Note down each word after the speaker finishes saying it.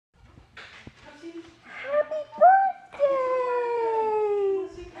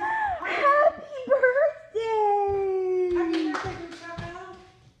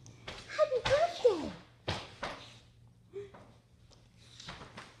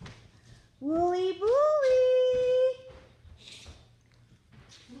Bully, bully.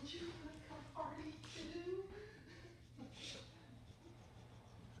 Would you like a party too?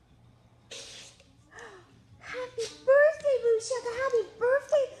 Happy birthday, Booshaka. Happy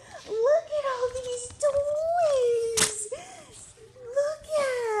birthday. Look at all these toys. Look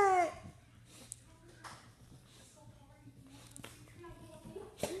at.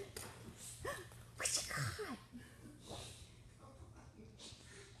 What you got?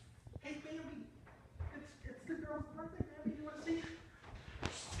 Hey, baby. It's the girl's birthday, baby. You want to see?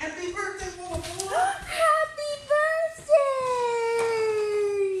 Happy birthday, little boy. Happy birthday.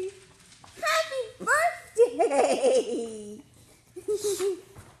 Happy birthday.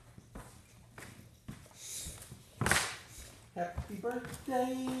 Happy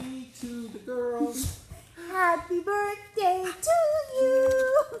birthday to the girls. Happy birthday to you.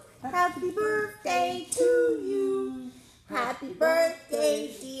 Happy birthday to you. Happy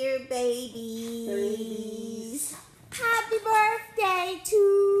birthday, dear babies. Happy birthday to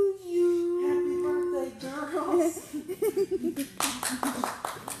you. Happy birthday, girls.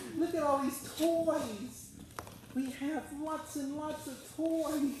 Look at all these toys. We have lots and lots of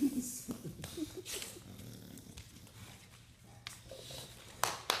toys.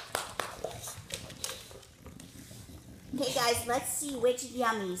 Okay, guys, let's see which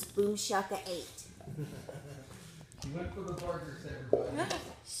yummies Boom Shaka ate. She went for the burgers, everybody.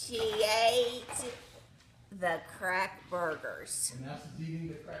 She ate the crack burgers. And now she's eating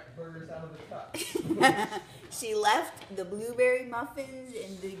the cracked burgers out of the cup. She left the blueberry muffins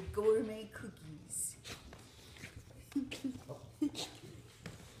and the gourmet cookies.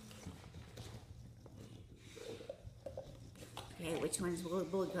 Okay, which one's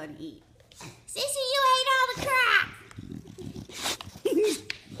Bully gonna eat? Sissy, you ate all the crack!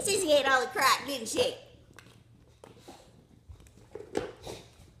 Sissy ate all the crack, didn't she?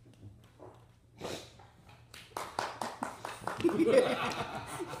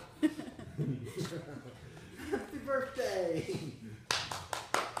 Happy birthday!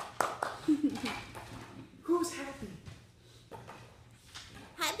 Who's happy?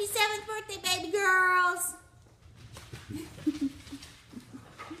 Happy 7th birthday, baby girls!